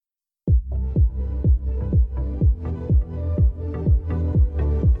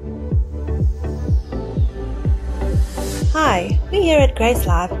Hi, we here at Grace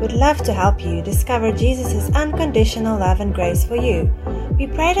Life would love to help you discover Jesus' unconditional love and grace for you. We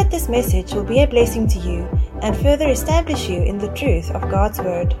pray that this message will be a blessing to you and further establish you in the truth of God's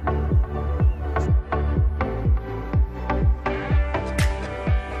Word.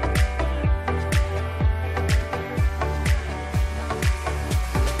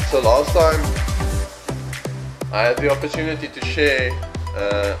 So last time I had the opportunity to share,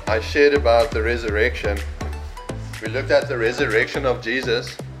 I shared about the resurrection. We looked at the resurrection of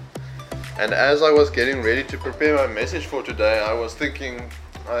Jesus, and as I was getting ready to prepare my message for today, I was thinking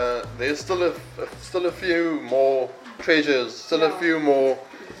there's still a few more treasures, still a few more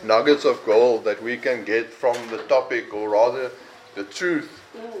nuggets of gold that we can get from the topic, or rather the truth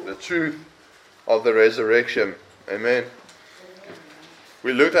of the resurrection. Amen.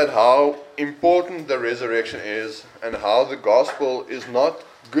 We looked at how important the resurrection is and how the gospel is not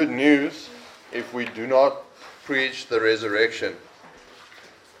good news if we do not preach the resurrection.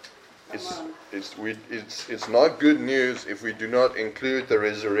 It's not good news if we do not include the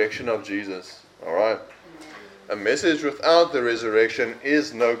resurrection of Jesus. Alright? A message without the resurrection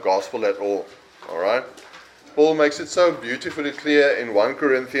is no gospel at all. Alright? Paul makes it so beautifully clear in 1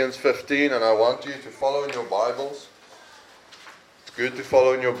 Corinthians 15, and I want you to follow in your Bibles. It's good to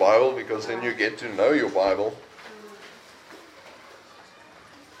follow in your Bible because then you get to know your Bible.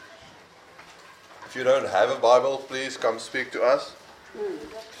 If you don't have a Bible, please come speak to us.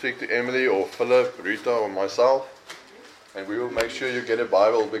 Speak to Emily or Philip, Rita or myself, and we will make sure you get a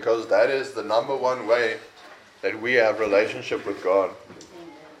Bible, because that is the number one way that we have relationship with God.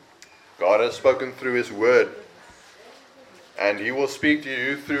 God has spoken through His Word, and He will speak to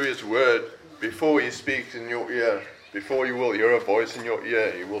you through His Word before He speaks in your ear. Before you will hear a voice in your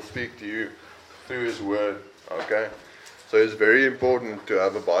ear, He will speak to you through His Word. Okay? So it's very important to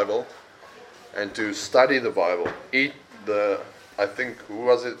have a Bible and to study the Bible. I think, who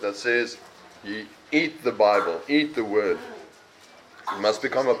was it that says, you eat the Bible, eat the Word. It must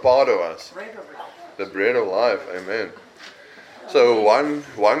become a part of us. The bread of life. Amen. So 1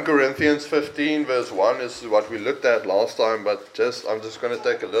 Corinthians 15 verse 1 is what we looked at last time, but I'm just going to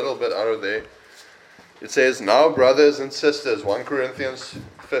take a little bit out of there. It says, now brothers and sisters, 1 Corinthians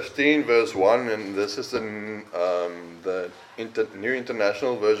 15 verse 1, and this is the New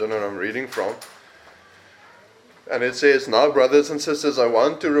International Version that I'm reading from. And it says, now brothers and sisters, I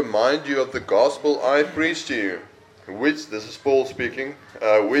want to remind you of the gospel I preached to you, which, this is Paul speaking,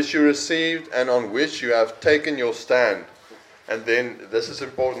 which you received and on which you have taken your stand. And then, this is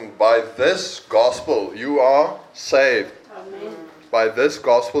important, by this gospel you are saved. Amen. By this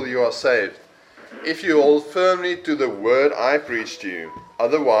gospel you are saved, if you hold firmly to the word I preached to you.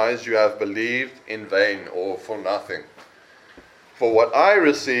 Otherwise you have believed in vain, or for nothing. For what I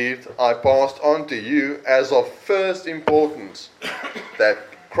received I passed on to you as of first importance, that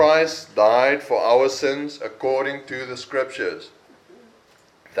Christ died for our sins according to the Scriptures,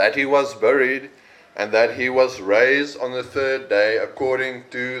 that He was buried, and that He was raised on the third day according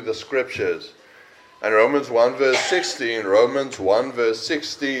to the Scriptures. And Romans 1 verse 16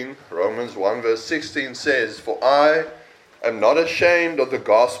 says, for I am not ashamed of the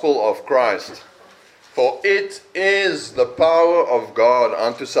gospel of Christ, for it is the power of God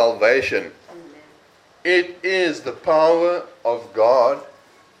unto salvation. It is the power of God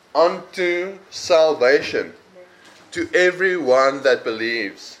unto salvation to everyone that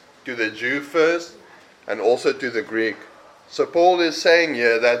believes, to the Jew first and also to the Greek. So Paul is saying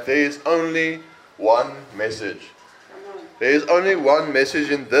here that there is only one message. There is only one message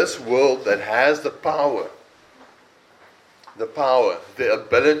in this world that has the power, the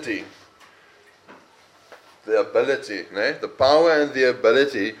ability, the power and the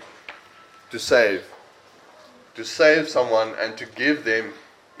ability to save someone and to give them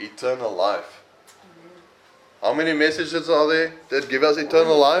eternal life. How many messages are there that give us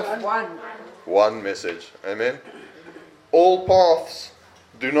eternal life? One message. Amen. All paths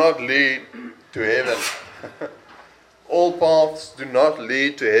do not lead to heaven. All paths do not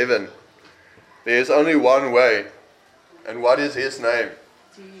lead to heaven. There is only one way. And what is His name?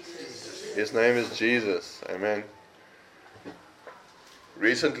 Jesus. His name is Jesus. Amen.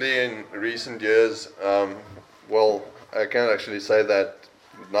 Recently, in recent years, I can't actually say that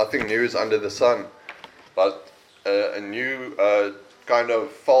nothing new is under the sun, but a new kind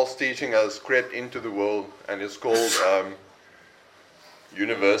of false teaching has crept into the world, and it's called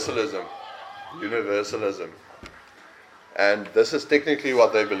universalism. And this is technically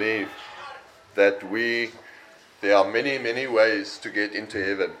what they believe, that there are many, many ways to get into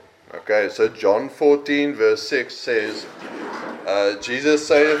heaven. Okay, so John 14 verse 6 says, Jesus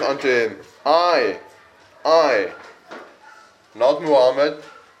saith unto him, I not Muhammad,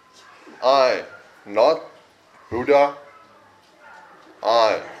 I, not Buddha,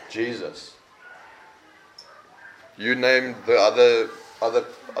 I, Jesus. You name the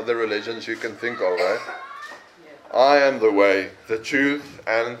other religions you can think of, right? I am the way, the truth,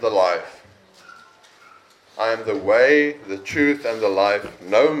 and the life. I am the way, the truth, and the life.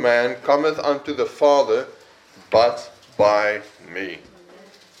 No man cometh unto the Father but by me.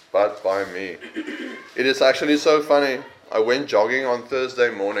 But by me. It is actually so funny. I went jogging on Thursday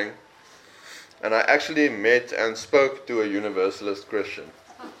morning, and I actually met and spoke to a Universalist Christian.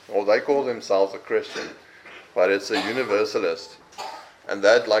 Well, they call themselves a Christian, but it's a Universalist. And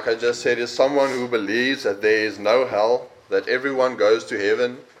that, like I just said, is someone who believes that there is no hell, that everyone goes to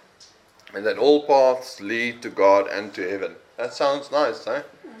heaven, and that all paths lead to God and to heaven. That sounds nice, eh?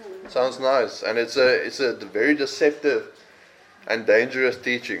 Sounds nice. And it's a very deceptive and dangerous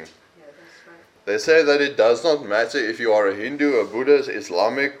teaching. They say that it does not matter if you are a Hindu, a Buddhist,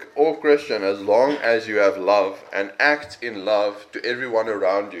 Islamic, or Christian, as long as you have love and act in love to everyone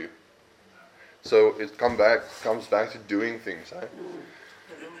around you. So it comes back to doing things. Eh?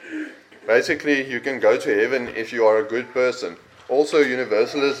 Basically, you can go to heaven if you are a good person. Also,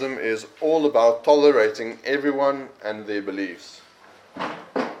 Universalism is all about tolerating everyone and their beliefs.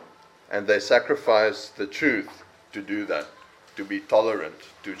 And they sacrifice the truth to do that. To be tolerant,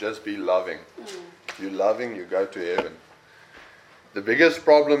 to just be loving. If you're loving, you go to heaven. The biggest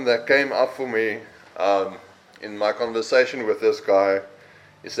problem that came up for me in my conversation with this guy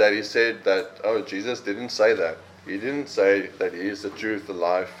is that he said that, oh, Jesus didn't say that. He didn't say that he is the truth, the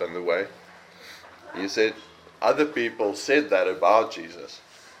life, and the way. He said other people said that about Jesus.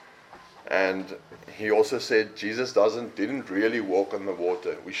 And he also said Jesus didn't really walk on the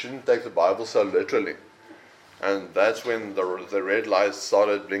water. We shouldn't take the Bible so literally. And that's when the red lights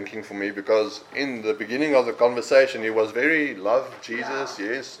started blinking for me, because in the beginning of the conversation, he was very, love Jesus,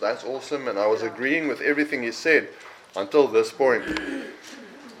 yes, that's awesome. And I was agreeing with everything he said until this point.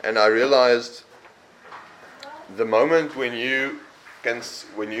 And I realized the moment when you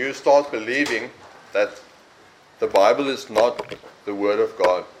start believing that the Bible is not the Word of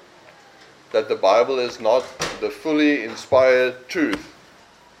God, that the Bible is not the fully inspired truth,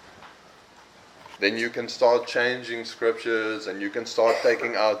 then you can start changing scriptures and you can start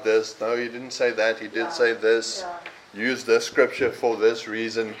taking out this. No, he didn't say that. He did say this. Use this scripture for this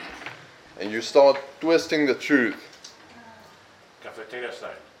reason. And you start twisting the truth. Cafeteria style.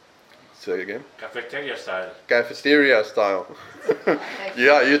 Say it again. Cafeteria style. Cafeteria style.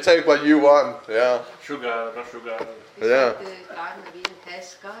 Yeah, you take what you want. Yeah. Sugar, no sugar. Yeah. The Garden of Eden,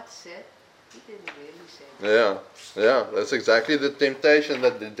 has God said? He didn't really say. Yeah, that's exactly the temptation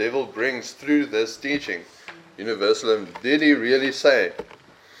that the devil brings through this teaching. Universalism, did he really say?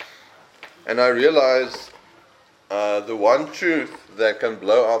 And I realized the one truth that can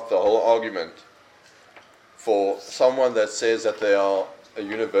blow up the whole argument for someone that says that they are a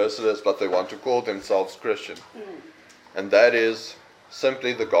Universalist but they want to call themselves Christian. And that is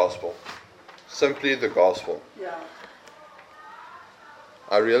simply the gospel. Simply the gospel. Yeah.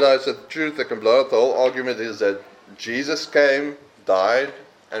 I realize that the truth that can blow up the whole argument is that Jesus came, died,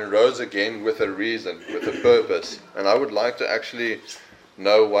 and rose again with a reason, with a purpose. And I would like to actually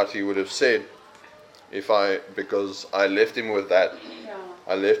know what he would have said because I left him with that. Yeah.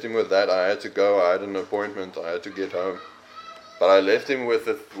 I left him with that. I had to go. I had an appointment. I had to get home. But I left him with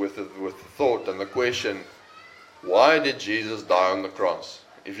the thought and the question, why did Jesus die on the cross?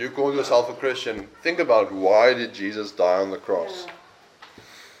 If you call yourself a Christian, think about why did Jesus die on the cross? Yeah.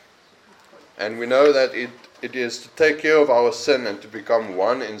 And we know that it is to take care of our sin and to become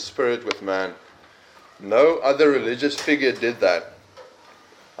one in spirit with man. No other religious figure did that.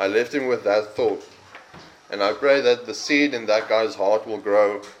 I left him with that thought. And I pray that the seed in that guy's heart will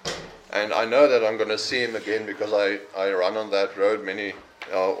grow. And I know that I'm going to see him again because I run on that road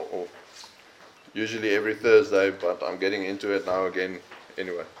usually every Thursday, but I'm getting into it now again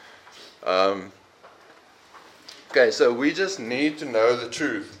anyway. Okay, so we just need to know the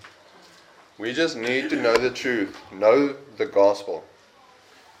truth. We just need to know the truth. Know the gospel.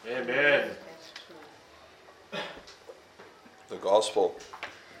 Amen. The gospel.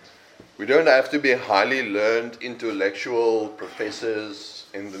 We don't have to be highly learned intellectual professors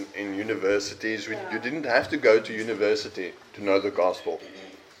in universities. You didn't have to go to university to know the gospel.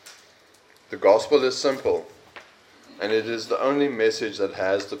 The gospel is simple, and it is the only message that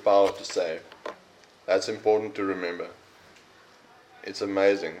has the power to save. That's important to remember. It's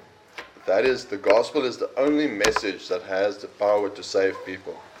amazing. The gospel is the only message that has the power to save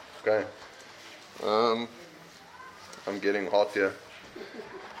people. Okay. I'm getting hot here.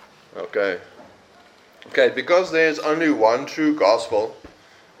 Okay. Okay, because there's only one true gospel,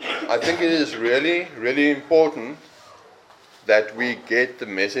 I think it is really, really important that we get the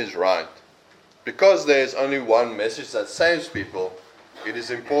message right. Because there's only one message that saves people, it is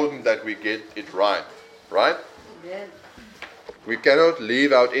important that we get it right. Right? Amen. We cannot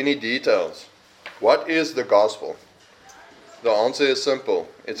leave out any details. What is the gospel? The answer is simple.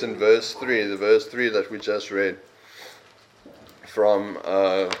 It's in verse 3, the verse 3 that we just read from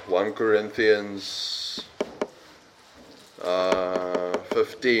 1 Corinthians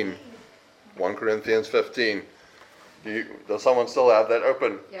 15. 1 Corinthians 15. Does someone still have that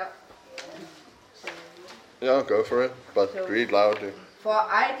open? Yeah. Yeah, go for it, but So- read loudly. For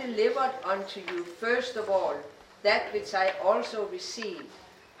I delivered unto you first of all that which I also received,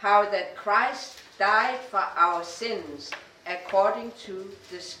 how that Christ died for our sins according to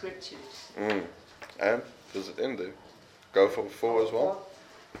the Scriptures. And does it end there? Go for 4 as well.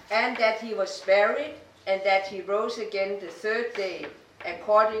 And that he was buried, and that he rose again the third day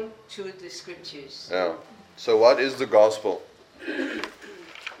according to the Scriptures. Yeah. So what is the gospel?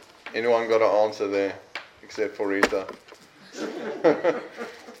 Anyone got an answer there? Except for Rita.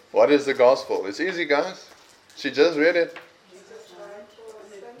 What is the gospel? It's easy, guys. She just read it.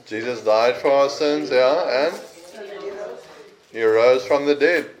 Jesus died for our sins, yeah, and he rose from the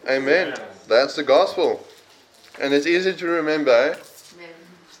dead. Amen. That's the gospel. And it's easy to remember, eh? Amen.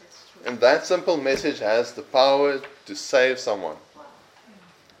 That's true. And that simple message has the power to save someone.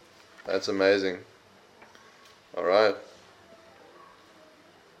 That's amazing. All right.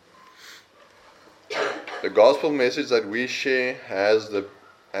 The gospel message that we share has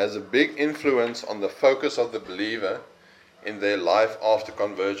a big influence on the focus of the believer in their life after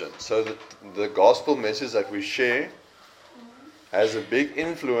conversion. So the gospel message that we share has a big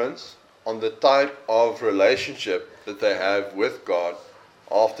influence on the type of relationship that they have with God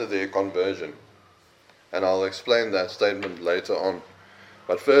after their conversion. And I'll explain that statement later on.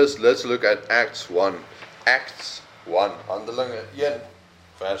 But first, let's look at Acts 1. Acts 1. Handelinge 1,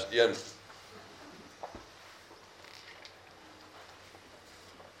 vers 1.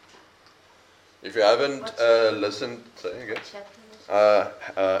 If you haven't listened, say again.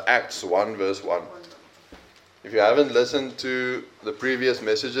 Acts 1, verse 1. If you haven't listened to the previous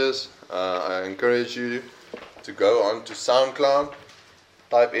messages, I encourage you to go on to SoundCloud,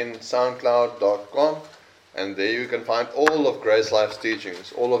 type in soundcloud.com, and there you can find all of Grace Life's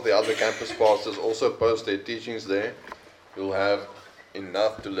teachings. All of the other campus pastors also post their teachings there. You'll have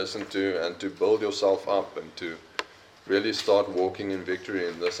enough to listen to and to build yourself up and to really start walking in victory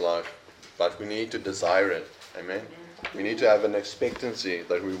in this life. But we need to desire it. Amen. We need to have an expectancy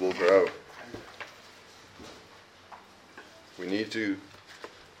that we will grow. We need to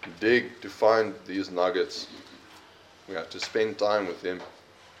dig to find these nuggets. We have to spend time with Him.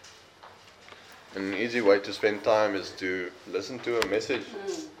 And an easy way to spend time is to listen to a message.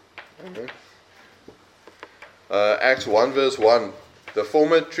 Amen. Acts 1 verse 1. The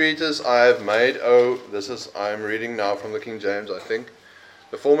former treatise I have made, I'm reading now from the King James, I think.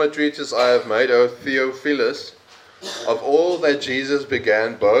 The former treatise I have made, O Theophilus, of all that Jesus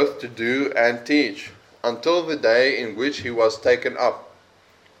began both to do and teach, until the day in which he was taken up.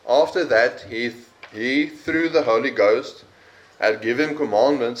 After that he through the Holy Ghost, had given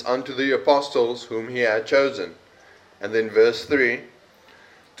commandments unto the apostles whom he had chosen. And then verse 3,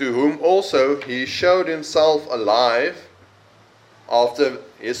 to whom also he showed himself alive after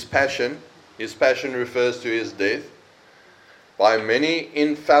his passion. His passion refers to his death. By many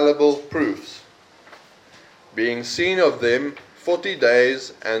infallible proofs, being seen of them 40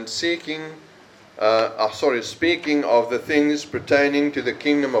 days, and speaking of the things pertaining to the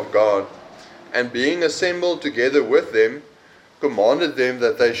kingdom of God, and being assembled together with them, commanded them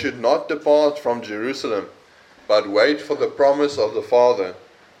that they should not depart from Jerusalem, but wait for the promise of the Father,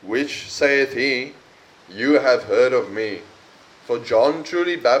 which saith he, you have heard of me. For John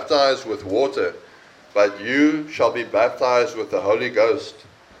truly baptized with water, but you shall be baptized with the Holy Ghost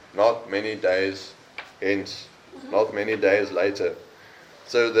not many days hence, not many days later.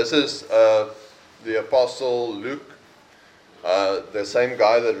 So this is the Apostle Luke, the same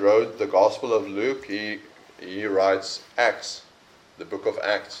guy that wrote the Gospel of Luke. He writes Acts, the book of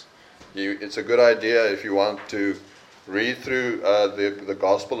Acts. It's a good idea if you want to read through the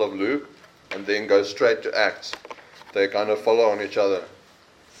Gospel of Luke and then go straight to Acts. They kind of follow on each other,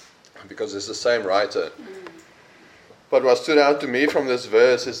 because it's the same writer. But what stood out to me from this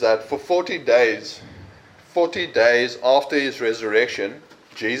verse is that for 40 days after his resurrection,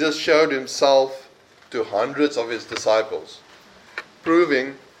 Jesus showed himself to hundreds of his disciples,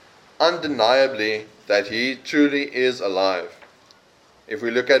 proving undeniably that he truly is alive. If we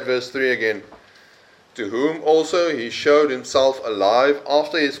look at verse 3 again, to whom also he showed himself alive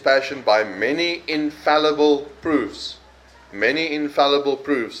after his passion by many infallible proofs. Many infallible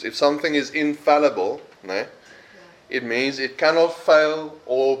proofs. If something is infallible, it means it cannot fail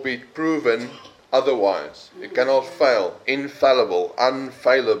or be proven otherwise. It cannot fail. Infallible,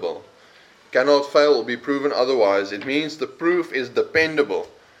 unfailable. Cannot fail or be proven otherwise. It means the proof is dependable.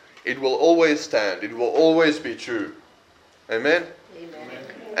 It will always stand. It will always be true. Amen? Amen.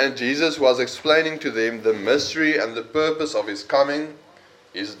 And Jesus was explaining to them the mystery and the purpose of his coming,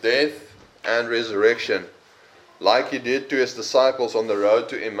 his death and resurrection, like he did to his disciples on the road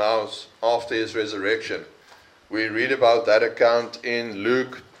to Emmaus after his resurrection. We read about that account in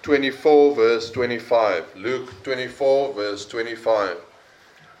Luke 24 verse 25. Luke 24 verse 25.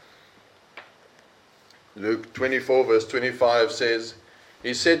 Luke 24 verse 25 says,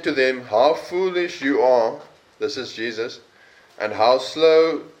 he said to them, how foolish you are, this is Jesus, and how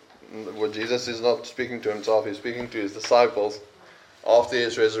slow, well, Jesus is not speaking to himself, he's speaking to his disciples. After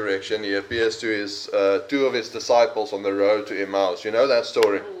his resurrection, he appears to his two of his disciples on the road to Emmaus. You know that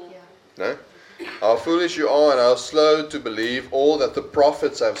story? No? How foolish you are and how slow to believe all that the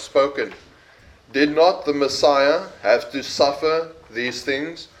prophets have spoken. Did not the Messiah have to suffer these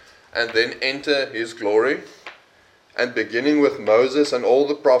things and then enter his glory? And beginning with Moses and all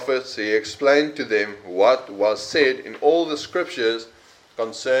the prophets, he explained to them what was said in all the scriptures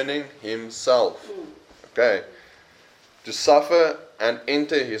concerning himself. Okay. To suffer and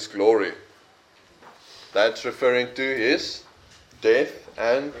enter his glory. That's referring to his death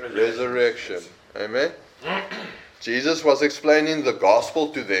and resurrection. Amen. Jesus was explaining the gospel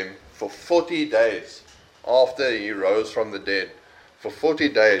to them for 40 days after he rose from the dead. For 40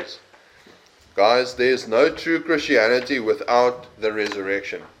 days. Guys, there's no true Christianity without the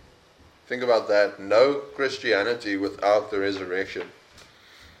resurrection. Think about that. No Christianity without the resurrection.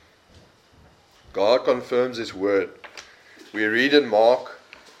 God confirms his word. We read in Mark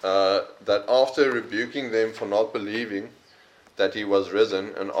that after rebuking them for not believing that he was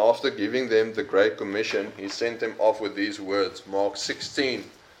risen, and after giving them the Great Commission, he sent them off with these words. Mark 16.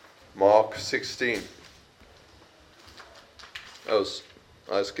 Mark 16. Oh,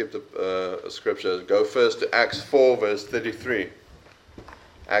 I skipped a scripture. Go first to Acts 4 verse 33.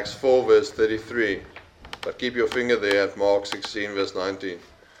 Acts 4 verse 33. But keep your finger there at Mark 16 verse 19.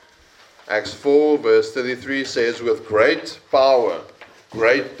 Acts 4 verse 33 says, with great power,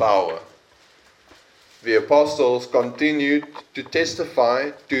 the apostles continued to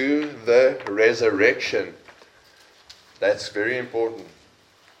testify to the resurrection. That's very important.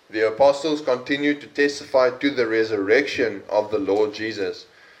 The apostles continued to testify to the resurrection of the Lord Jesus.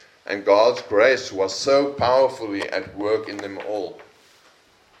 And God's grace was so powerfully at work in them all.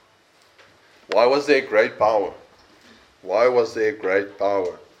 Why was there great power? Why was there great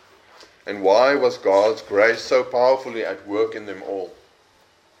power? And why was God's grace so powerfully at work in them all?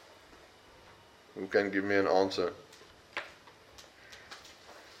 Who can give me an answer?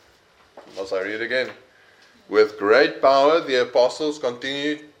 Must I read again? With great power, the apostles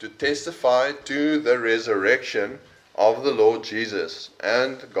continued to testify to the resurrection of the Lord Jesus,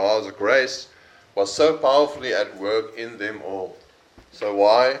 and God's grace was so powerfully at work in them all. So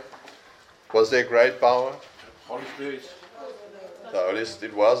why was there great power? Holy Spirit.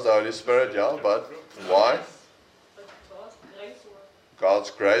 It was the Holy Spirit, yeah, but why?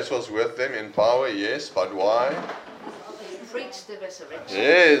 God's grace was with them in power, yes, but why? Preach the resurrection.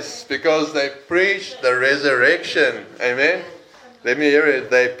 Yes, because they preached the resurrection. Amen? Let me hear it.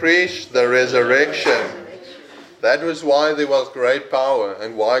 They preached the resurrection. That was why there was great power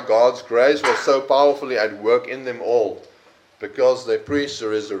and why God's grace was so powerfully at work in them all. Because they preached the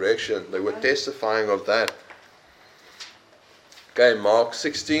resurrection. They were testifying of that. Okay, Mark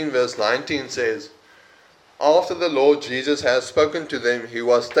 16 verse 19 says, after the Lord Jesus had spoken to them, he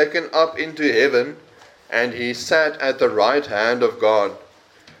was taken up into heaven, and he sat at the right hand of God.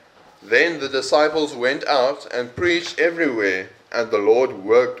 Then the disciples went out and preached everywhere, and the Lord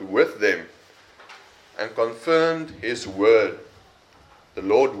worked with them and confirmed his word. The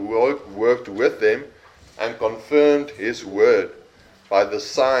Lord worked with them and confirmed his word by the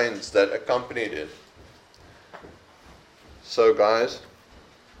signs that accompanied it. So guys,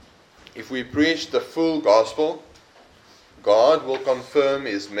 if we preach the full gospel, God will confirm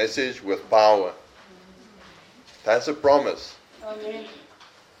his message with power. That's a promise. Amen.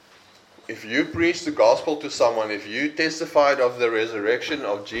 If you preach the gospel to someone, if you testified of the resurrection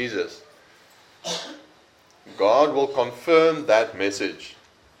of Jesus, God will confirm that message.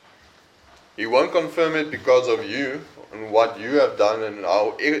 He won't confirm it because of you and what you have done and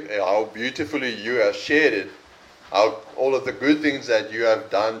how beautifully you have shared it, all of the good things that you have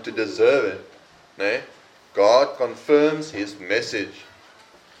done to deserve it. God confirms His message.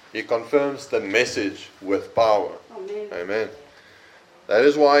 He confirms the message with power. Amen. Amen. That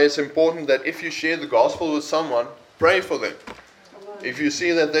is why it's important that if you share the gospel with someone, pray for them. If you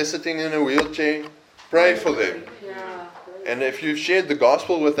see that they're sitting in a wheelchair, pray for them. Yeah. And if you've shared the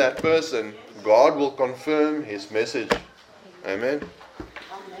gospel with that person, God will confirm His message. Amen.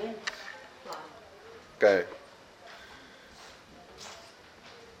 Amen. Okay.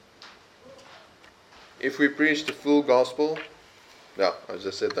 If we preach the full gospel, yeah, I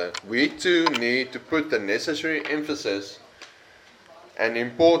just said that. We too need to put the necessary emphasis and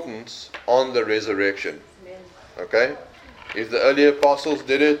importance on the resurrection. Okay? If the early apostles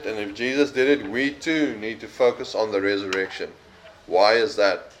did it, and if Jesus did it, we too need to focus on the resurrection. Why is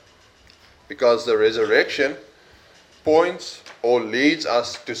that? Because the resurrection points or leads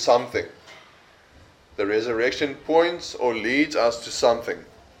us to something. The resurrection points or leads us to something.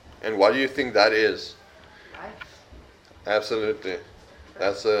 And what do you think that is? Absolutely.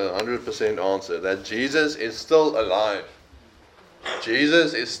 That's a 100% answer. That Jesus is still alive.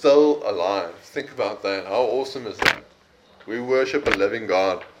 Jesus is still alive. Think about that. How awesome is that? We worship a living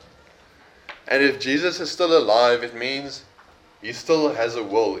God. And if Jesus is still alive, it means He still has a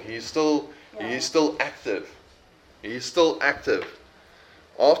will. He's still active. He's still active.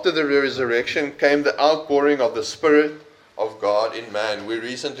 After the resurrection came the outpouring of the Spirit of God in man. We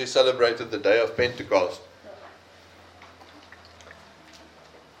recently celebrated the day of Pentecost.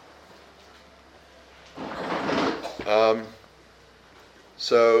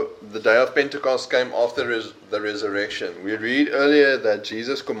 So the day of Pentecost came after the resurrection. We read earlier that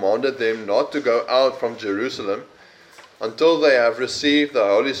Jesus commanded them not to go out from Jerusalem until they have received the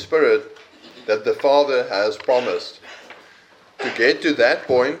Holy Spirit that the Father has promised. To get to that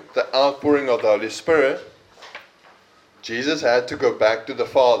point, the outpouring of the Holy Spirit, Jesus had to go back to the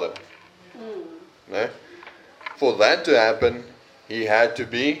Father. No? For that to happen, He had to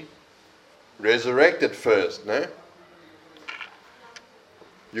be resurrected first. No?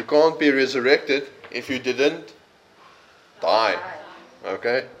 You can't be resurrected if you didn't die.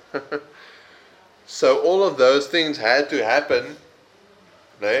 Okay? So all of those things had to happen,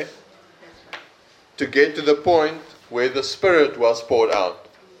 no? To get to the point where the Spirit was poured out.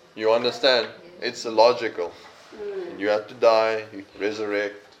 You understand? It's logical. You have to die, you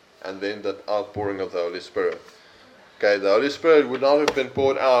resurrect, and then the outpouring of the Holy Spirit. Okay, the Holy Spirit would not have been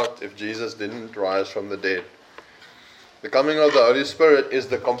poured out if Jesus didn't rise from the dead. The coming of the Holy Spirit is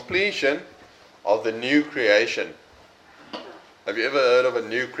the completion of the new creation. Have you ever heard of a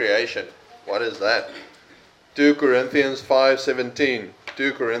new creation? What is that? 2 Corinthians 5:17.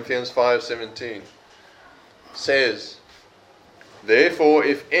 2 Corinthians 5:17 says, "Therefore,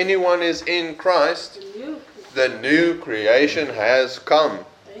 if anyone is in Christ, the new creation has come.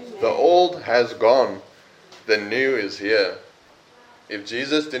 The old has gone. The new is here." If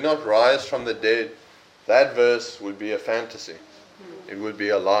Jesus did not rise from the dead, that verse would be a fantasy. It would be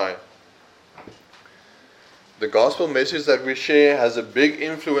a lie. The gospel message that we share has a big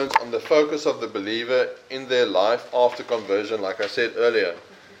influence on the focus of the believer in their life after conversion, like I said earlier.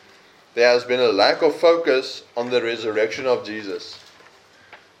 There has been a lack of focus on the resurrection of Jesus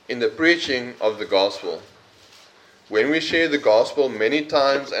in the preaching of the gospel. When we share the gospel many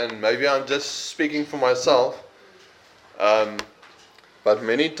times, and maybe I'm just speaking for myself, but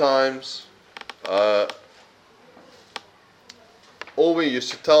many times all we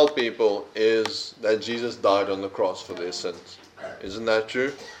used to tell people is that Jesus died on the cross for their sins. Isn't that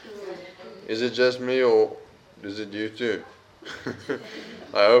true? Is it just me, or is it you too?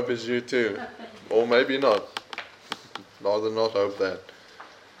 I hope it's you too. Or maybe not. Rather not hope that.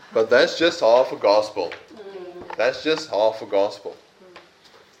 But that's just half a gospel. That's just half a gospel.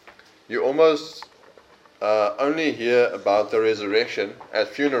 You almost only hear about the resurrection at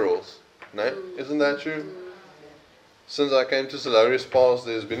funerals. No? Isn't that true? Since I came to Solaris Pass,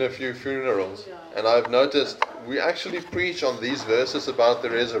 there's been a few funerals. And I've noticed we actually preach on these verses about the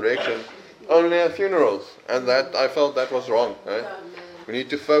resurrection only at funerals. And that I felt that was wrong. Right? We need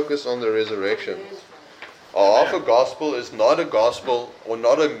to focus on the resurrection. Half a gospel is not a gospel, or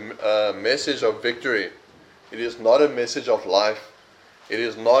not a message of victory. It is not a message of life. It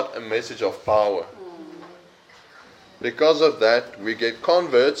is not a message of power. Because of that, we get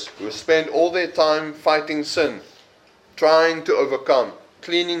converts who spend all their time fighting sin, trying to overcome,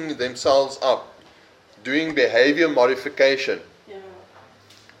 cleaning themselves up, doing behavior modification,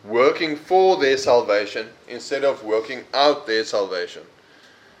 working for their salvation instead of working out their salvation.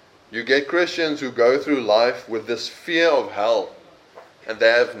 You get Christians who go through life with this fear of hell, and they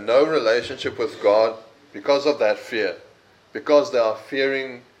have no relationship with God because of that fear, because they are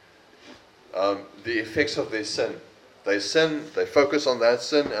fearing the effects of their sin. They sin, they focus on that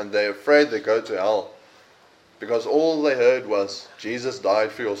sin, and they're afraid they go to hell. Because all they heard was, Jesus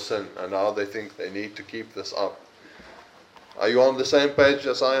died for your sin, and now they think they need to keep this up. Are you on the same page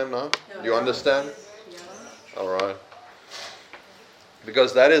as I am now? You understand? Alright.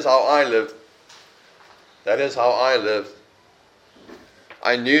 Because that is how I lived. That is how I lived.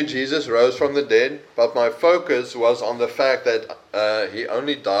 I knew Jesus rose from the dead, but my focus was on the fact that He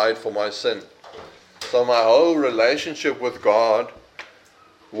only died for my sin. So my whole relationship with God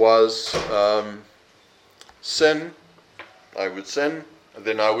was sin. I would sin, and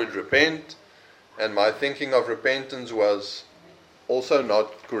then I would repent, and my thinking of repentance was also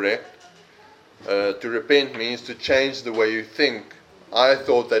not correct. To repent means to change the way you think. I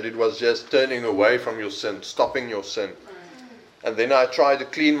thought that it was just turning away from your sin, stopping your sin. And then I tried to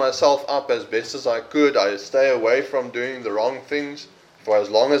clean myself up as best as I could. I stay away from doing the wrong things for as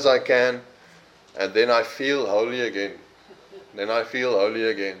long as I can. And then I feel holy again. Then I feel holy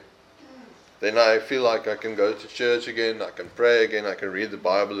again. Then I feel like I can go to church again. I can pray again. I can read the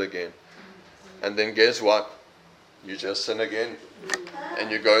Bible again. And then guess what? You just sin again. And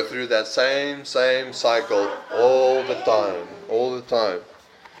you go through that same cycle all the time. All the time.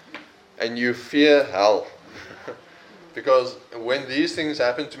 And you fear hell. Because when these things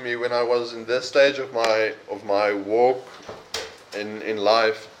happened to me, when I was in this stage of my walk in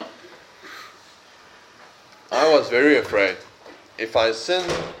life, I was very afraid. If I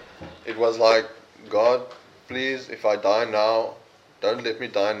sinned, it was like, God, please, if I die now, don't let me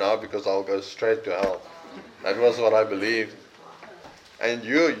die now, because I'll go straight to hell. That was what I believed. And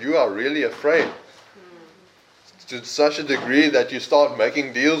you are really afraid. To such a degree that you start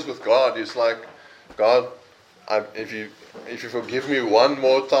making deals with God. It's like, God, if you forgive me one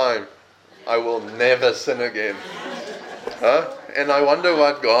more time, I will never sin again. Huh? And I wonder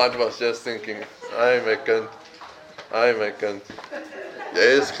what God was just thinking. Ai my kind. Jy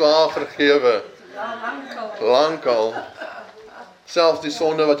is klaar vergewe. Lankal. Selfs die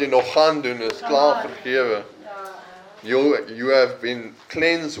sonde wat jy nog gaan doen is klaar vergewe. You have been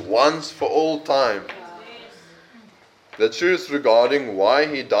cleansed once for all time. The truth regarding why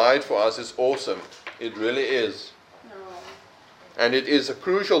He died for us is awesome. It really is. And it is a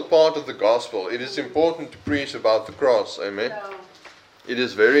crucial part of the gospel. It is important to preach about the cross. Amen. It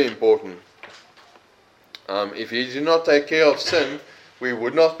is very important. If He did not take care of sin, we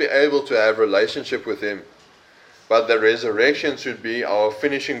would not be able to have a relationship with Him. But the resurrection should be our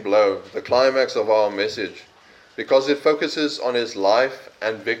finishing blow, the climax of our message, because it focuses on His life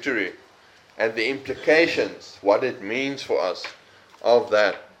and victory, and the implications, what it means for us of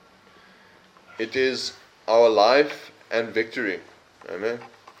that. It is our life and victory. Amen.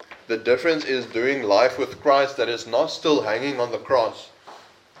 The difference is doing life with Christ that is not still hanging on the cross.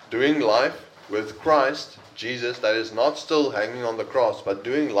 Doing life with Christ, Jesus, that is not still hanging on the cross, but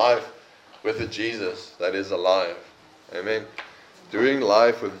doing life with a Jesus that is alive. Amen. Doing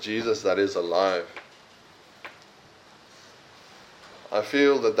life with Jesus that is alive. I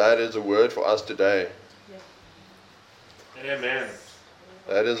feel that is a word for us today. Amen.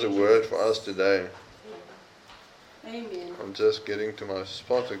 That is a word for us today. Amen. I'm just getting to my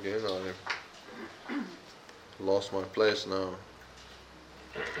spot again. I've lost my place now.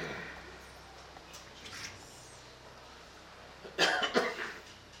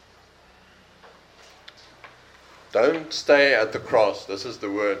 Don't stay at the cross. This is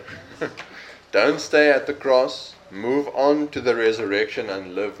the word. Don't stay at the cross. Move on to the resurrection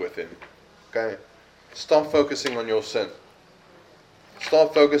and live with Him. Okay? Stop focusing on your sin.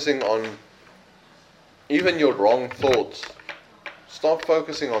 Stop focusing on even your wrong thoughts. Stop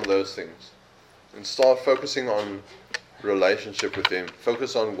focusing on those things. And start focusing on relationship with Him.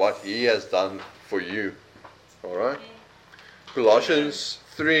 Focus on what He has done for you. Alright? Colossians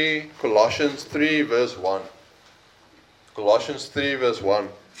 3 verse 1. Colossians 3 verse 1.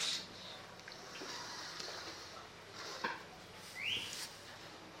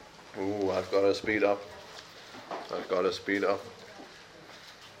 Ooh, I've got to speed up.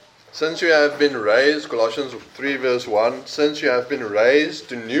 Since you have been raised, Colossians 3 verse 1, since you have been raised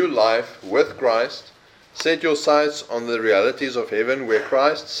to new life with Christ, set your sights on the realities of heaven where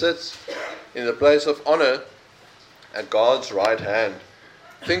Christ sits in the place of honor at God's right hand.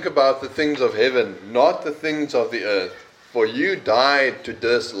 Think about the things of heaven, not the things of the earth. For you died to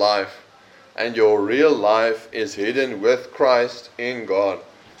this life, and your real life is hidden with Christ in God.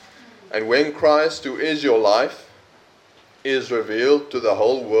 And when Christ, who is your life, is revealed to the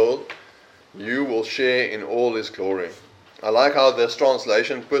whole world, you will share in all His glory. I like how this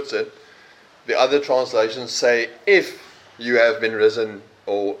translation puts it. The other translations say, if you have been risen,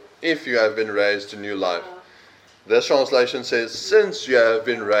 or if you have been raised to new life. This translation says, since you have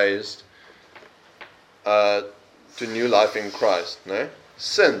been raised to new life in Christ. No?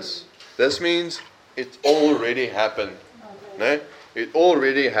 Since. This means it already happened. No? It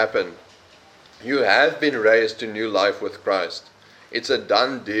already happened. You have been raised to new life with Christ. It's a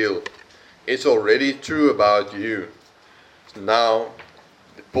done deal. It's already true about you. Now,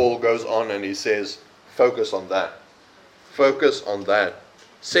 Paul goes on and he says, focus on that. Focus on that.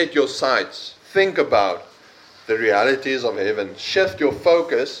 Set your sights. Think about the realities of heaven. Shift your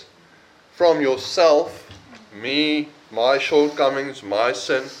focus from yourself, me, my shortcomings, my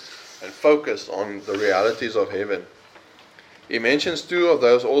sin, and focus on the realities of heaven. He mentions two of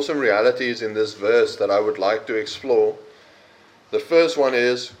those awesome realities in this verse that I would like to explore. The first one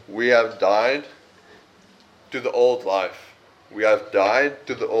is, we have died to the old life. We have died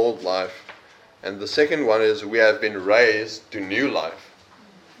to the old life. And the second one is, we have been raised to new life.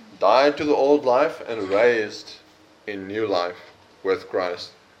 Died to the old life and raised in new life with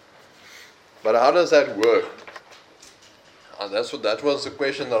Christ. But how does that work? That was the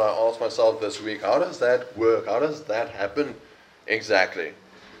question that I asked myself this week. How does that work? How does that happen exactly?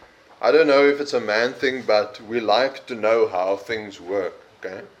 I don't know if it's a man thing, but we like to know how things work.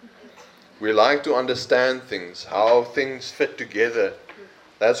 Okay? We like to understand things, how things fit together.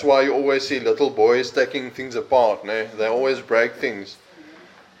 That's why you always see little boys taking things apart. No? They always break things.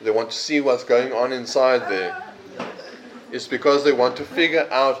 They want to see what's going on inside there. It's because they want to figure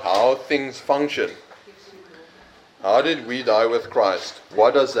out how things function. How did we die with Christ?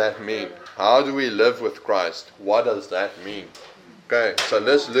 What does that mean? How do we live with Christ? What does that mean? Okay, so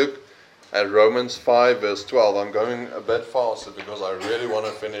let's look at Romans 5 verse 12. I'm going a bit faster because I really want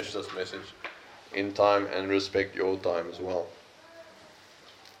to finish this message in time and respect your time as well.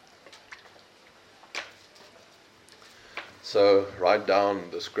 So write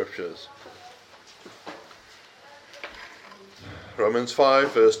down the scriptures. Romans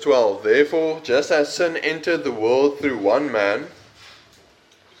 5 verse 12. Therefore, just as sin entered the world through one man,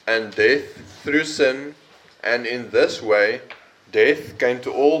 and death through sin, and in this way death came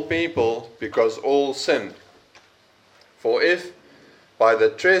to all people because all sinned. For if by the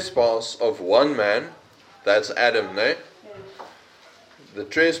trespass of one man, that's Adam, no? The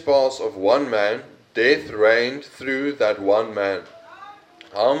trespass of one man, death reigned through that one man,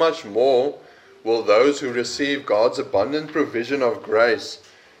 how much more will those who receive God's abundant provision of grace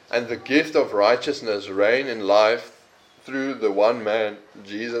and the gift of righteousness reign in life through the one man,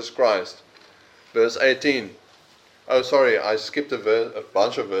 Jesus Christ? Verse 18. Oh, sorry, I skipped a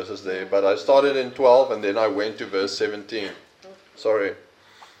bunch of verses there, but I started in 12 and then I went to verse 17. Sorry.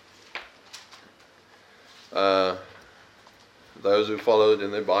 Those who followed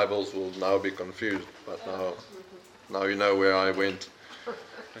in their Bibles will now be confused, but now you know where I went.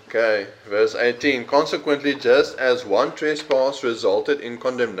 Okay, verse 18. Consequently, just as one trespass resulted in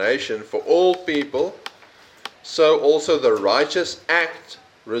condemnation for all people, so also the righteous act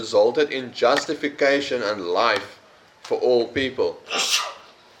resulted in justification and life for all people.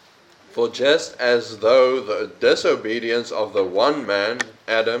 For just as though the disobedience of the one man,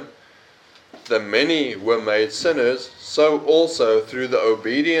 Adam, the many were made sinners, so also through the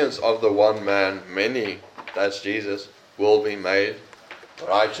obedience of the one man, many, that's Jesus, will be made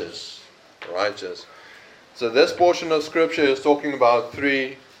righteous. Righteous. So this portion of scripture is talking about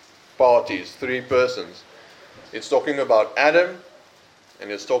three parties, three persons. It's talking about Adam, and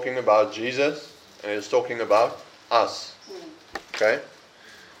it's talking about Jesus, and it's talking about us. Okay?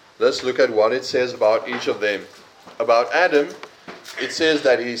 Let's look at what it says about each of them. About Adam, it says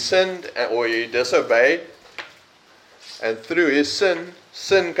that he sinned or he disobeyed, and through his sin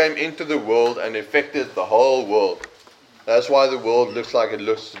came into the world and affected the whole world. That's why the world looks like it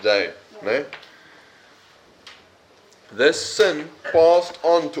looks today. No? This sin passed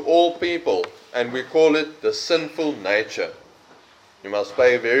on to all people, and we call it the sinful nature. You must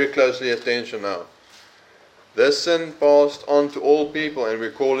pay very closely attention now. This sin passed on to all people, and we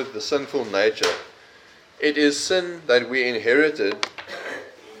call it the sinful nature. It is sin that we inherited.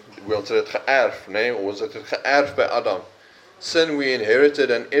 Ons het geërf, nee, ons het geërf by Adam. Sin we inherited,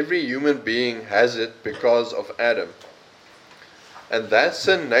 and every human being has it because of Adam. And that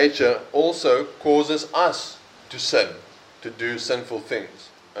sin nature also causes us to sin, to do sinful things.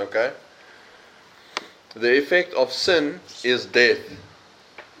 Okay? The effect of sin is death.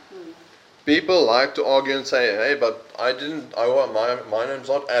 People like to argue and say, hey, but my name's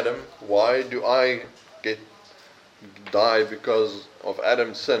not Adam. Why do I die because of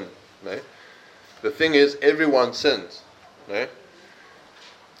Adam's sin? No? The thing is, everyone sins. No?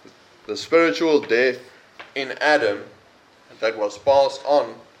 The spiritual death in Adam that was passed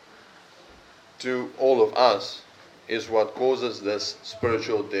on to all of us is what causes this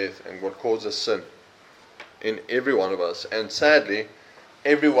spiritual death and what causes sin in every one of us. And sadly,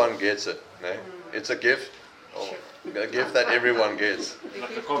 everyone gets it. No? It's a gift. A gift that everyone gets.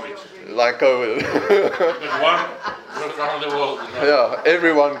 Like the COVID. Like COVID. There's one goes around the world. Yeah,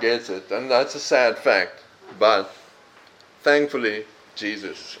 everyone gets it. And that's a sad fact. But thankfully,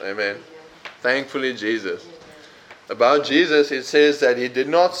 Jesus. Amen. Thankfully, Jesus. About Jesus, it says that he did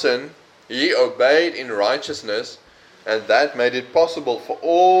not sin. He obeyed in righteousness. And that made it possible for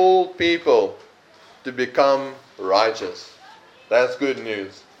all people to become righteous. That's good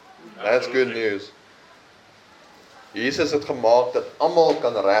news. That's good news. Jesus het gemaak dat almal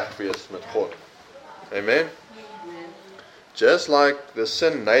kan reg wees met God. Amen. Just like the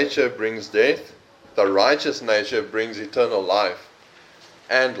sin nature brings death, the righteous nature brings eternal life.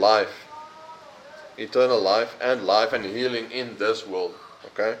 And life. Eternal life and healing in this world.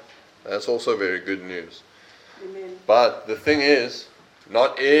 Okay? That's also very good news. Amen. But the thing is,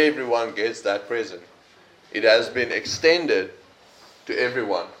 not everyone gets that present. It has been extended to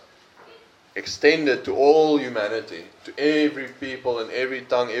everyone. Extended to all humanity, to every people and every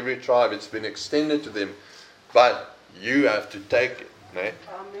tongue, every tribe. It's been extended to them. But you have to take it. Né?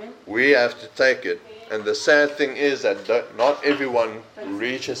 Amen. We have to take it. And the sad thing is that not everyone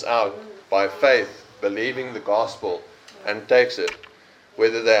reaches out by faith, believing the gospel, and takes it.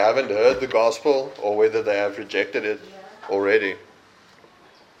 Whether they haven't heard the gospel or whether they have rejected it already.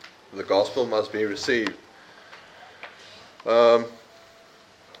 The gospel must be received.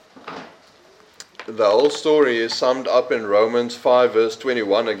 The whole story is summed up in Romans 5 verse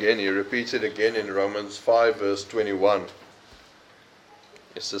 21 again. He repeats it again in Romans 5 verse 21.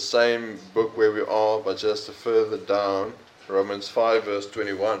 It's the same book where we are, but just further down. Romans 5 verse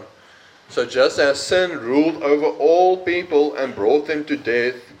 21. So just as sin ruled over all people and brought them to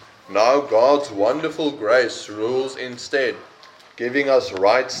death, now God's wonderful grace rules instead, giving us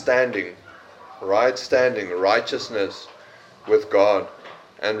right standing, righteousness with God,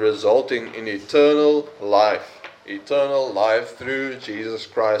 and resulting in eternal life through Jesus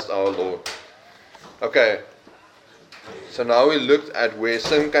Christ our Lord. Okay, so now we looked at where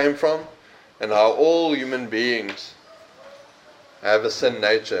sin came from and how all human beings have a sin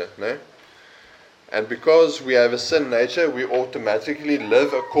nature. No? And because we have a sin nature, we automatically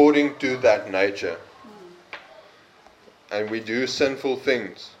live according to that nature. And we do sinful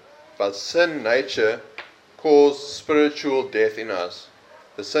things. But sin nature causes spiritual death in us.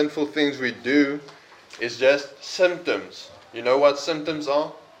 The sinful things we do is just symptoms. You know what symptoms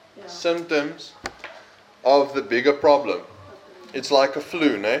are? Yeah. Symptoms of the bigger problem. It's like a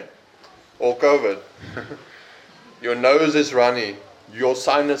flu, né? Or COVID. Your nose is runny. Your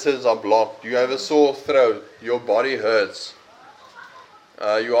sinuses are blocked. You have a sore throat. Your body hurts.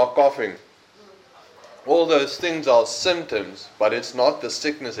 You are coughing. All those things are symptoms, but it's not the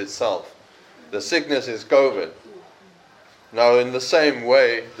sickness itself. The sickness is COVID. Now, in the same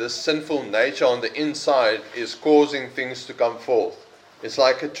way, this sinful nature on the inside is causing things to come forth. It's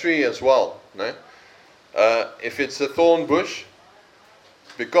like a tree as well. No? If it's a thorn bush,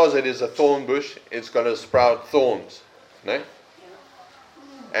 because it is a thorn bush, it's going to sprout thorns. No?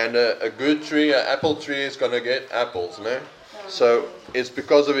 And a good tree, an apple tree, is going to get apples. No? So, it's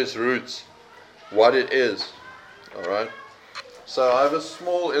because of its roots, what it is. Alright? So, I have a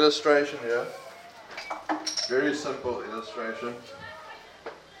small illustration here. Very simple illustration.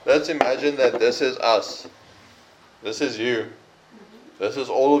 Let's imagine that this is us. This is you. This is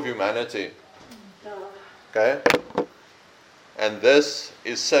all of humanity. Okay? And this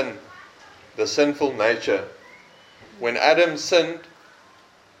is sin. The sinful nature. When Adam sinned,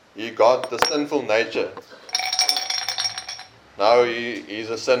 he got the sinful nature. Now he's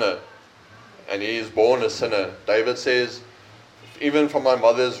a sinner. And he is born a sinner. David says, even from my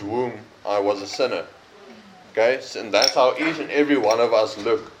mother's womb, I was a sinner. Okay, and that's how each and every one of us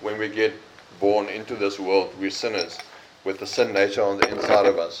look when we get born into this world. We're sinners with the sin nature on the inside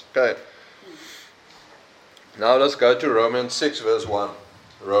of us. Okay. Now let's go to Romans 6 verse 1.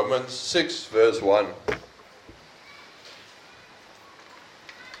 Romans 6 verse 1.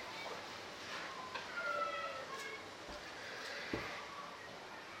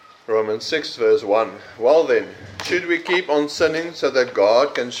 Romans 6 verse 1. Well then, should we keep on sinning so that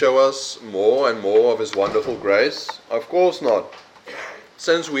God can show us more and more of His wonderful grace? Of course not.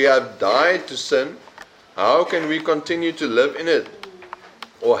 Since we have died to sin, how can we continue to live in it?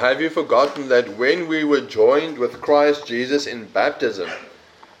 Or have you forgotten that when we were joined with Christ Jesus in baptism,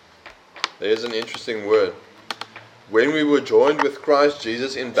 there's an interesting word. When we were joined with Christ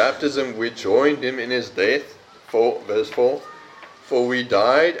Jesus in baptism, we joined Him in His death. Verse 4. For we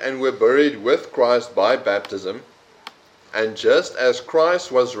died and were buried with Christ by baptism, and just as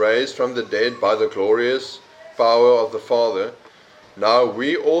Christ was raised from the dead by the glorious power of the Father, now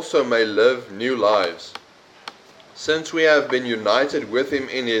we also may live new lives. Since we have been united with him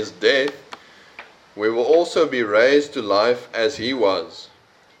in his death, we will also be raised to life as he was.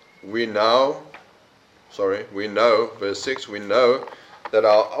 We know, verse 6, we know that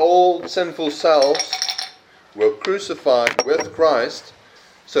our old sinful selves were crucified with Christ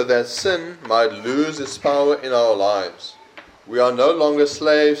so that sin might lose its power in our lives. We are no longer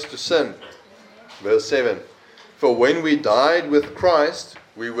slaves to sin. Verse 7, for when we died with Christ,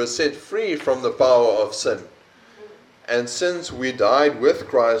 we were set free from the power of sin. And since we died with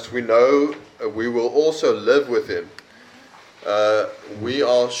Christ, we know we will also live with him. We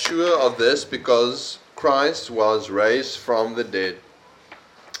are sure of this because Christ was raised from the dead,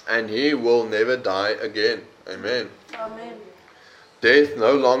 and he will never die again. Amen. Amen. Death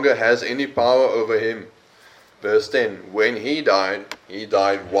no longer has any power over him. Verse 10, when he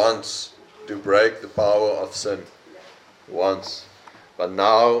died once to break the power of sin. Once. But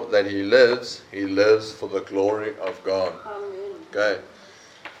now that he lives for the glory of God. Amen.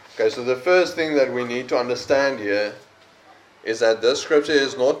 Okay, so the first thing that we need to understand here is that this scripture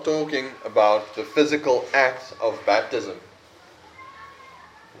is not talking about the physical act of baptism.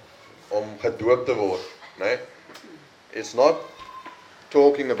 Om gedoop te word. Nee? It's not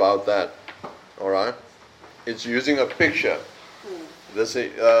talking about that. Alright? It's using a picture.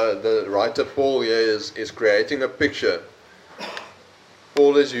 The writer Paul here is creating a picture.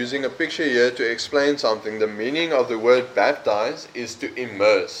 Paul is using a picture here to explain something. The meaning of the word baptize is to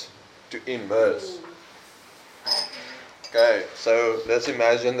immerse. To immerse. Okay, so let's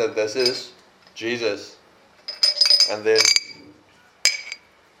imagine that this is Jesus. And then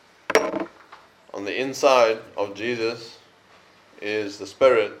on the inside of Jesus is the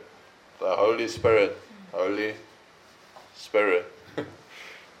Spirit, the Holy Spirit. Holy Spirit.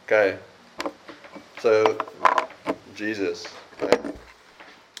 Okay, so Jesus. Okay.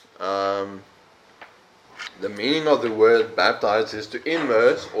 The meaning of the word baptize is to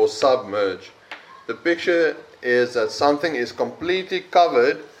immerse or submerge. The picture is that something is completely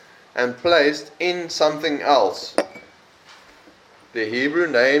covered and placed in something else. The Hebrew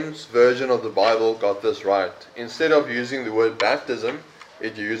Names version of the Bible got this right. Instead of using the word baptism,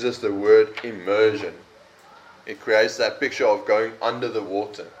 it uses the word immersion. It creates that picture of going under the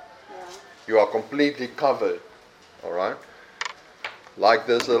water. Yeah. You are completely covered. Alright? Like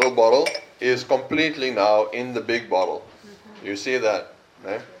this little bottle is completely now in the big bottle. You see that?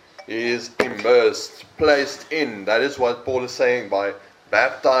 No? He is immersed, placed in. That is what Paul is saying by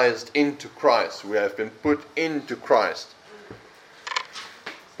baptized into Christ. We have been put into Christ.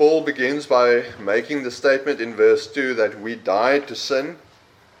 Paul begins by making the statement in verse 2 that we died to sin.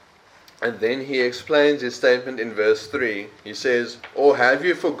 And then he explains his statement in verse 3. He says, or have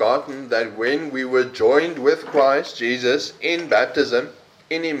you forgotten that when we were joined with Christ Jesus in baptism,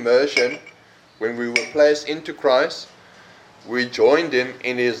 in immersion, when we were placed into Christ, we joined him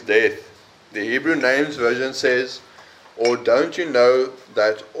in his death. The Hebrew Names version says, or don't you know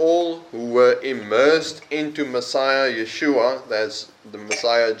that all who were immersed into Messiah Yeshua, that's the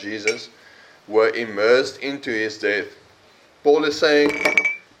Messiah Jesus, were immersed into his death. Paul is saying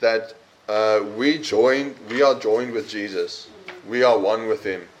that we are joined with Jesus. We are one with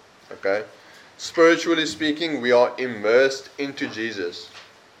him. Okay? Spiritually speaking, we are immersed into Jesus.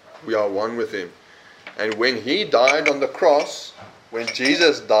 We are one with him. And when he died on the cross, when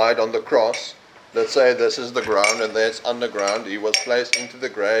Jesus died on the cross, let's say this is the ground and that's underground, he was placed into the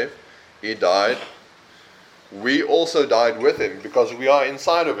grave, he died. We also died with him because we are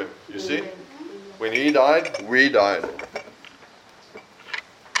inside of him. You see? When he died, we died.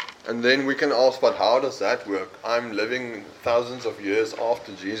 And then we can ask, but how does that work? I'm living thousands of years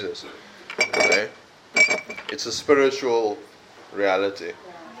after Jesus. Okay? It's a spiritual reality.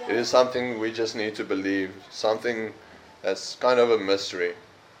 It is something we just need to believe. Something that's kind of a mystery.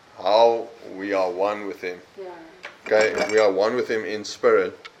 How we are one with him. Okay? We are one with him in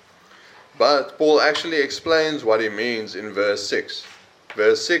spirit. But Paul actually explains what he means in verse 6.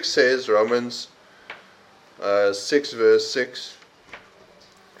 Verse 6 says, Romans 6 verse 6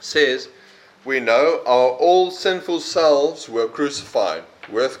 says, we know our old sinful selves were crucified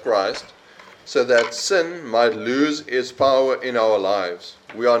with Christ so that sin might lose its power in our lives.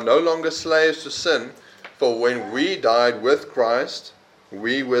 We are no longer slaves to sin, for when we died with Christ,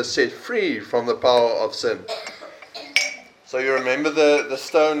 we were set free from the power of sin. So you remember the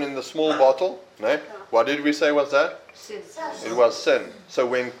stone in the small bottle? No? What did we say was that? Sin. It was sin. So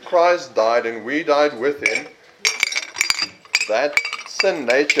when Christ died and we died with him, that sin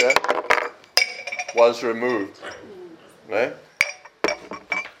nature was removed. Right?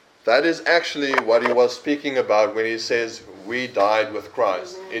 That is actually what he was speaking about when he says we died with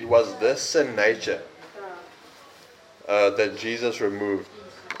Christ. It was this sin nature that Jesus removed.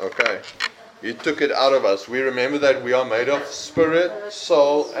 Okay. He took it out of us. We remember that we are made of spirit,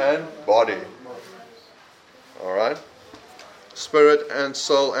 soul, and body. Alright? Spirit and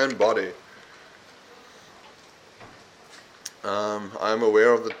soul and body. I'm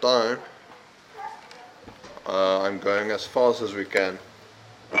aware of the time. I'm going as fast as we can.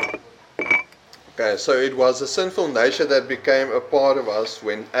 Okay, so it was a sinful nature that became a part of us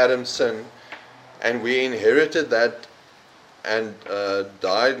when Adam sinned, and we inherited that and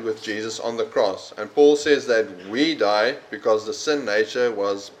died with Jesus on the cross. And Paul says that we died because the sin nature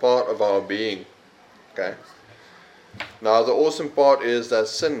was part of our being. Okay. Now the awesome part is that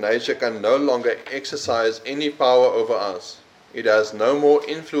sin nature can no longer exercise any power over us. It has no more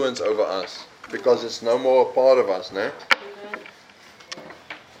influence over us because it's no more a part of us, no?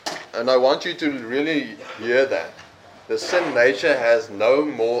 And I want you to really hear that. The sin nature has no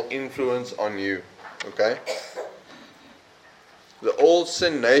more influence on you. Okay? The old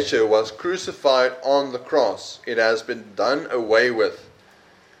sin nature was crucified on the cross. It has been done away with.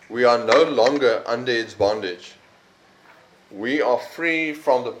 We are no longer under its bondage. We are free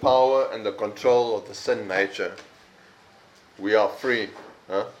from the power and the control of the sin nature. We are free.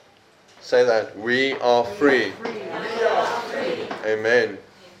 Huh? Say that. We are free. Amen.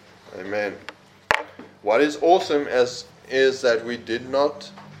 Amen. What is awesome is that we did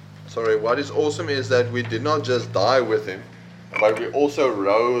not just die with him, but we also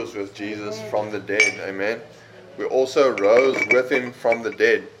rose with Jesus from the dead. Amen. We also rose with him from the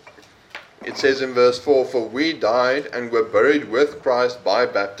dead. It says in verse 4, for we died and were buried with Christ by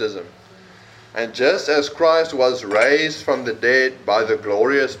baptism. And just as Christ was raised from the dead by the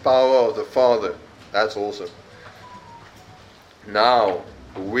glorious power of the Father. That's awesome. Now,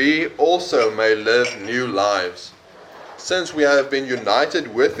 we also may live new lives, since we have been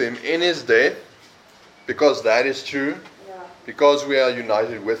united with him in his death, because that is true. Because we are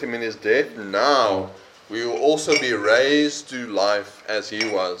united with him in his death, now we will also be raised to life as he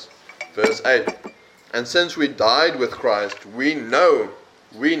was. Verse 8. And since we died with Christ, we know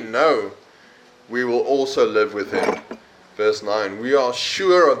we will also live with him. Verse 9. We are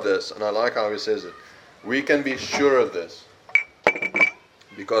sure of this, and I like how he says it. We can be sure of this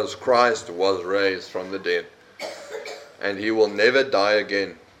because Christ was raised from the dead, and he will never die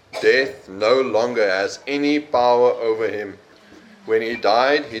again. Death no longer has any power over him. When he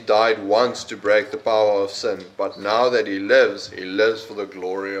died once to break the power of sin. But now that he lives for the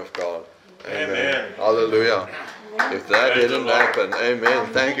glory of God. Amen. Hallelujah. If that didn't happen,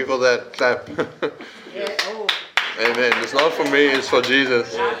 amen. Thank you for that clap. Amen. It's not for me, it's for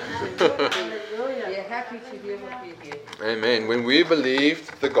Jesus. We're happy to hear what we hear. Amen. When we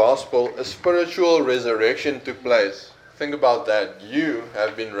believed the gospel, a spiritual resurrection took place. Think about that. You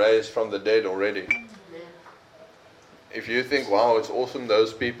have been raised from the dead already. If you think, wow, it's awesome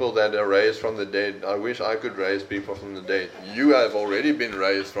those people that are raised from the dead. I wish I could raise people from the dead. You have already been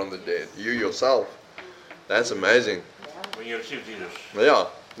raised from the dead. You yourself. That's amazing. When you receive Jesus. Yeah.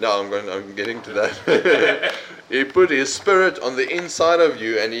 No, I'm getting to that. He put his spirit on the inside of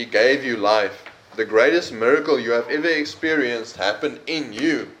you and he gave you life. The greatest miracle you have ever experienced happened in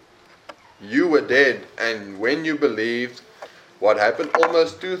you. You were dead, and when you believed, what happened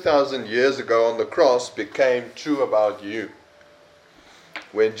almost 2,000 years ago on the cross became true about you.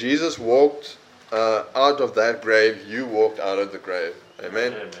 When Jesus walked out of that grave, you walked out of the grave.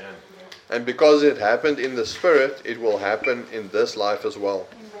 Amen? Amen. And because it happened in the Spirit, it will happen in this life as well.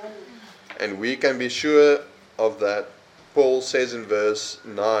 And we can be sure of that. Paul says in verse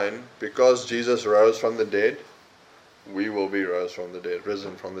 9, because Jesus rose from the dead, we will be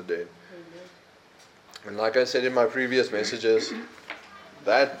risen from the dead. And like I said in my previous messages,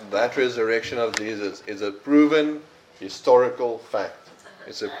 that resurrection of Jesus is a proven historical fact.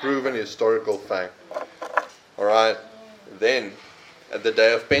 It's a proven historical fact. Alright, then at the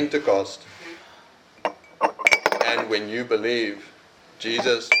day of Pentecost, and when you believe,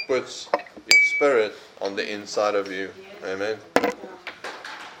 Jesus puts his spirit on the inside of you. Amen.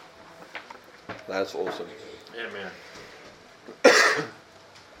 That's awesome. Amen.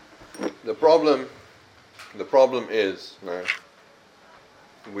 The problem is, no,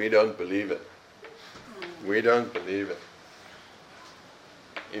 we don't believe it. We don't believe it.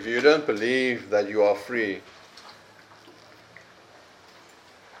 If you don't believe that you are free,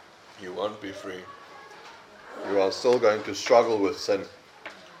 you won't be free. You are still going to struggle with sin.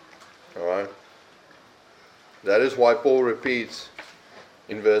 Alright? That is why Paul repeats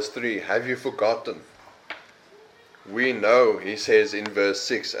in verse 3, have you forgotten? We know, he says in verse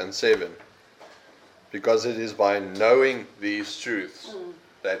 6 and 7, because it is by knowing these truths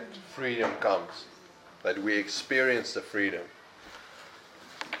that freedom comes, that we experience the freedom.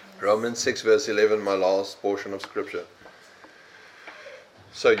 Romans 6 verse 11, my last portion of scripture.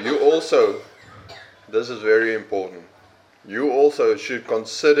 So you also, this is very important, you also should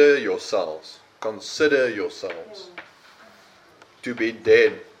consider yourselves to be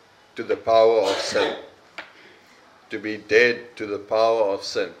dead to the power of sin. To be dead to the power of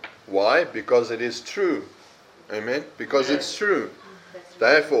sin. Why? Because it is true. Amen? Because it's true.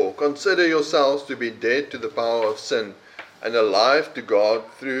 Therefore, consider yourselves to be dead to the power of sin and alive to God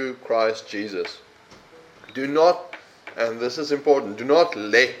through Christ Jesus. Do not, and this is important, do not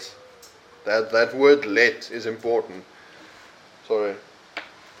let, that word let is important. Sorry.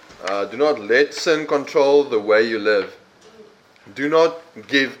 Do not let sin control the way you live. Do not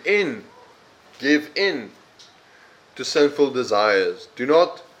give in to sinful desires. Do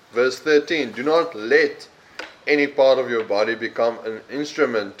not, verse 13, do not let any part of your body become an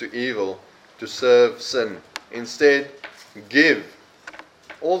instrument to evil, to serve sin. Instead, give.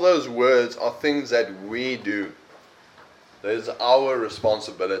 All those words are things that we do. That is our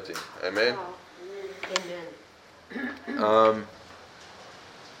responsibility. Amen? Amen.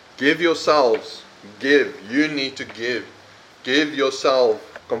 Give yourselves. Give. You need to give. Give yourself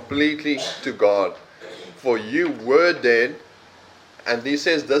completely to God. For you were dead. And he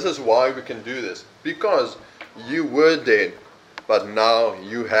says this is why we can do this. Because you were dead, but now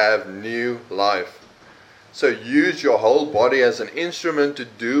you have new life. So use your whole body as an instrument to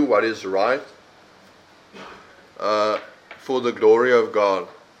do what is right for the glory of God.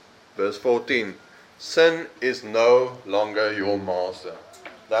 Verse 14. Sin is no longer your master.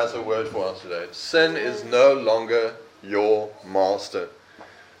 That's a word for us today. Sin is no longer your master.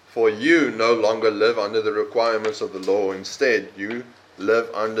 For you no longer live under the requirements of the law. Instead, you live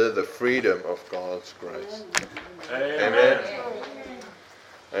under the freedom of God's grace. Amen.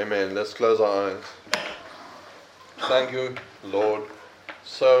 Amen. Let's close our eyes. Thank you, Lord,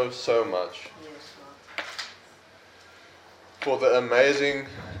 so much for the amazing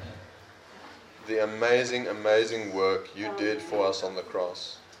work you did for us on the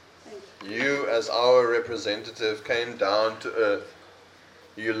cross. You, as our representative, came down to earth.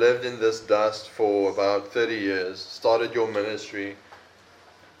 You lived in this dust for about 30 years, started your ministry,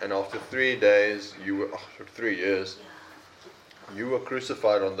 and after 3 years, you were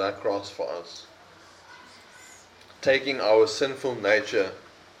crucified on that cross for us, taking our sinful nature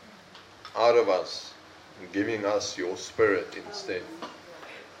out of us and giving us your spirit instead.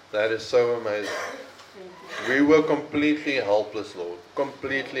 That is so amazing. We were completely helpless, Lord,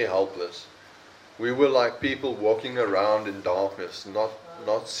 completely helpless. We were like people walking around in darkness, not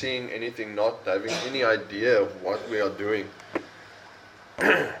seeing anything, not having any idea of what we are doing.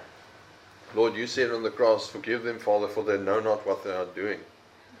 Lord, you said on the cross, forgive them, Father, for they know not what they are doing.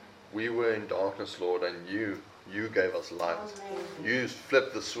 We were in darkness, Lord, and you gave us light. You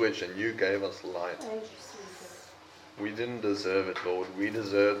flipped the switch and you gave us light. We didn't deserve it, Lord. We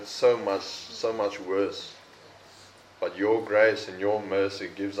deserved so much worse. But your grace and your mercy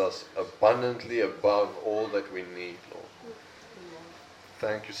gives us abundantly above all that we need, Lord.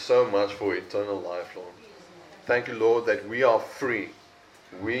 Thank you so much for eternal life, Lord. Thank you, Lord, that we are free.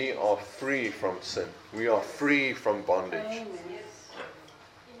 We are free from sin. We are free from bondage.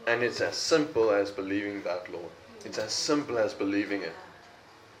 And it's as simple as believing that, Lord. It's as simple as believing it.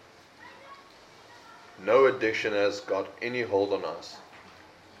 No addiction has got any hold on us.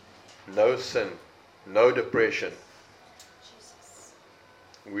 No sin. No depression.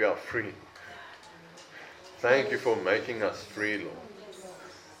 We are free. Thank you for making us free, Lord.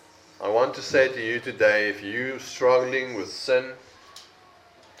 I want to say to you today, if you're struggling with sin,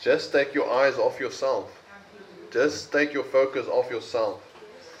 just take your eyes off yourself. Just take your focus off yourself.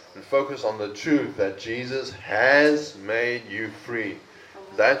 And focus on the truth that Jesus has made you free.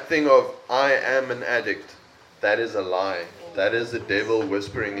 That thing of, I am an addict, that is a lie. That is the devil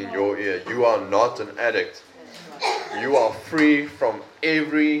whispering in your ear. You are not an addict. You are free from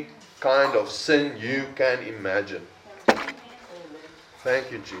every kind of sin you can imagine.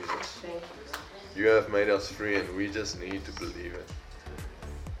 Thank you, Jesus. You have made us free and we just need to believe it.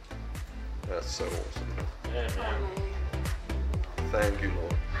 That's so awesome. Amen. Thank you,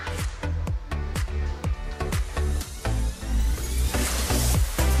 Lord.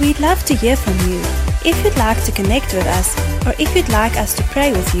 We'd love to hear from you. If you'd like to connect with us, or if you'd like us to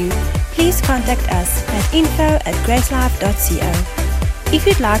pray with you, please contact us at info@gracelife.co. If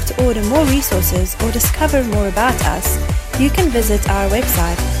you'd like to order more resources or discover more about us, you can visit our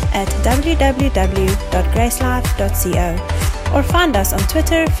website at www.gracelife.co or find us on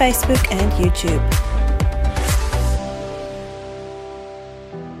Twitter, Facebook and YouTube.